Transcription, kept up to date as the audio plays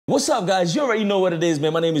What's up, guys? You already know what it is,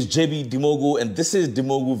 man. My name is Jebi, the Mogul, and this is the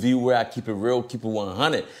Mogul View, where I keep it real, keep it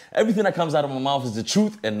 100. Everything that comes out of my mouth is the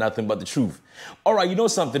truth and nothing but the truth. All right, you know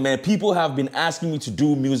something, man? People have been asking me to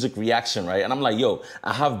do music reaction, right? And I'm like, yo,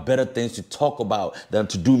 I have better things to talk about than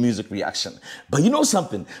to do music reaction. But you know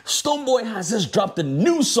something? Stonebwoy has just dropped a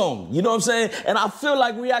new song, you know what I'm saying? And I feel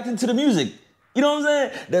like reacting to the music. You know what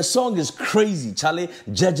I'm saying? The song is crazy, Charlie.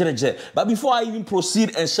 Jejereje. But before I even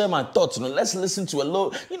proceed and share my thoughts, let's listen to a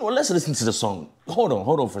little, let's listen to the song. Hold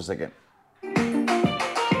on for a second.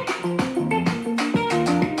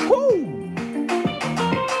 Woo!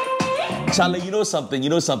 Charlie, you know something?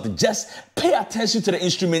 Just pay attention to the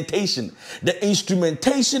instrumentation. The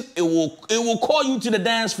instrumentation, it will call you to the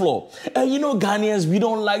dance floor. And you know, Ghanaians, we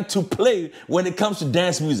don't like to play when it comes to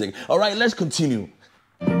dance music. All right, let's continue.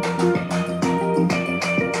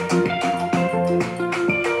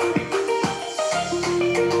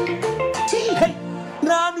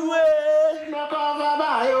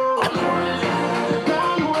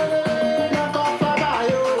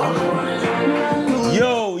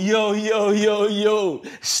 Yo,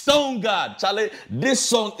 Stone God, Charlie, this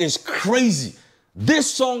song is crazy. This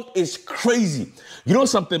song is crazy. You know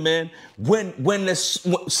something, man? When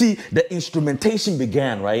the instrumentation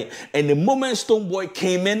began, right? And the moment Stonebwoy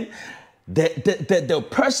came in, the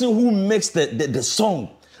person who mixed the song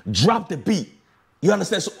dropped the beat. You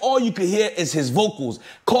understand? So all you can hear is his vocals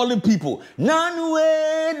calling people.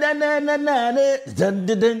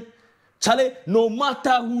 Charlie, no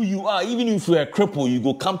matter who you are, even if you're a cripple, you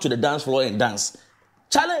go come to the dance floor and dance.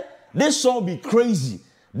 Charlie, this song be crazy.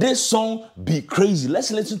 This song be crazy.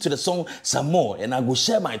 Let's listen to the song some more, and I will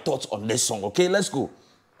share my thoughts on this song. Okay, let's go.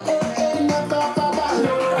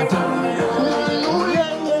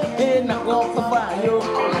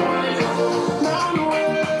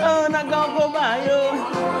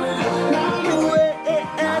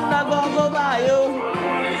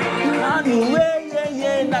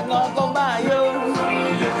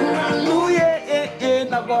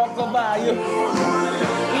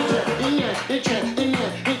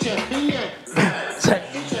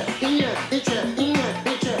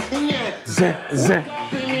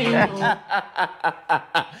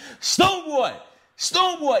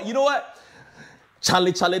 Stonebwoy, you know what?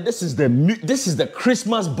 Charlie, this is the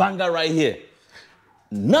Christmas banger right here.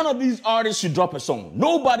 None of these artists should drop a song.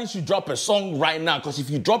 Nobody should drop a song right now, because if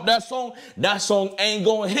you drop that song ain't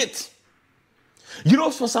gonna hit. You know,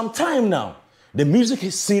 for some time now, the music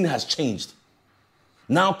scene has changed.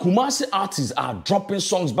 Now, Kumasi artists are dropping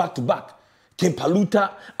songs back to back. King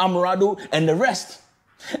Paluta, Amrado, and the rest.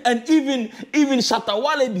 And even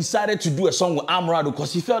Shatawale decided to do a song with Amrado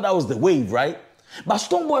because he felt that was the wave, right? But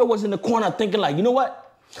Stonebwoy was in the corner thinking like, you know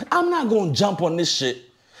what? I'm not going to jump on this shit.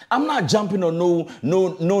 I'm not jumping on no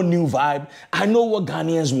new vibe. I know what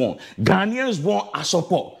Ghanaians want. Ghanaians want a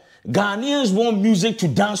support. Ghanaians want music to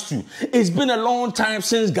dance to. It's been a long time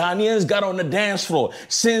since Ghanaians got on the dance floor.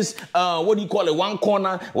 Since, One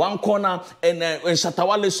Corner, and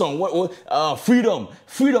Shatawale's song, Freedom.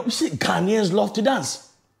 You see, Ghanaians love to dance.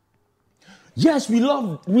 Yes, we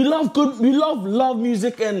love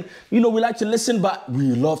music, and, we like to listen, but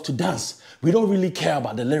we love to dance. We don't really care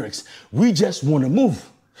about the lyrics. We just want to move.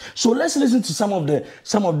 So let's listen to some of this,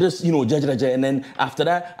 Jejereje, and then after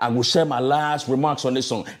that, I will share my last remarks on this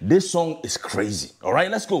song. This song is crazy. All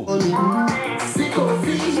right, let's go.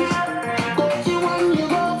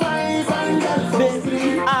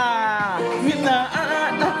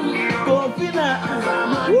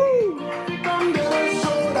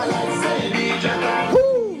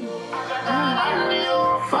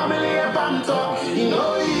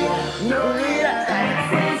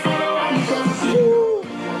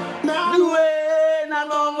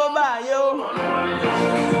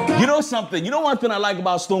 You know something? You know one thing I like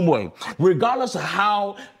about Stonebwoy? Regardless of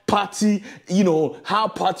how party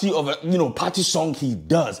of a party song he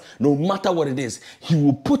does, no matter what it is, he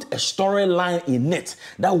will put a storyline in it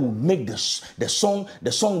that will make the song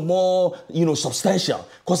more substantial.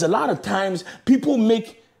 Because a lot of times people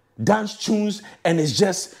make dance tunes and it's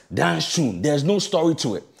just dance tune. There's no story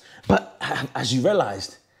to it. But as you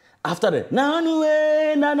realized, after the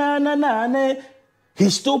he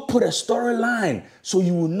still put a storyline, so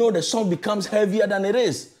you will know the song becomes heavier than it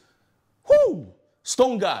is. Whoo!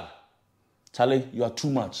 Stone God. Charlie, you are too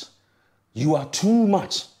much. You are too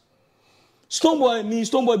much. Stonebwoy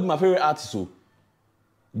be my favorite artist. So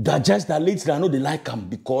that just that lately I know they like him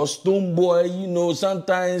because Stonebwoy,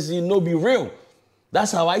 sometimes be real.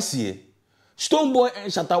 That's how I see it. Stonebwoy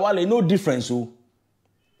and Shatawale, no difference. So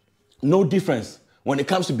no difference when it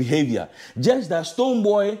comes to behavior. Just that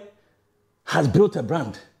Stonebwoy has built a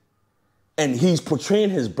brand. and he's portraying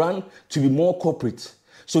his brand to be more corporate.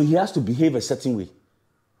 So he has to behave a certain way.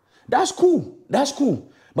 That's cool. That's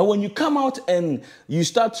cool. But when you come out and you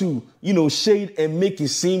start to, shade and make it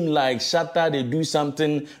seem like Shatta, they do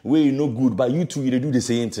something where you know good, but you two, they do the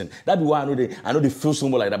same thing. That's why I know they feel so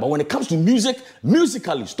more like that. But when it comes to music,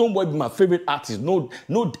 musically, Stonebwoy be my favorite artist. No,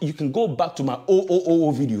 you can go back to my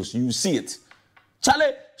OOO videos. You see it.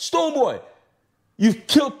 Charlie, Stonebwoy, you've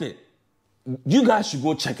killed it. You guys should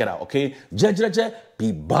go check it out, okay? Jejereje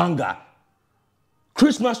be banger.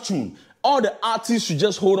 Christmas tune. All the artists should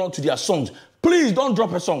just hold on to their songs. Please don't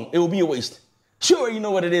drop a song. It will be a waste. Sure, you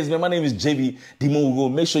know what it is, man. My name is Jebi, the Mogul.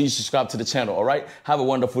 Make sure you subscribe to the channel, all right? Have a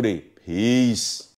wonderful day. Peace.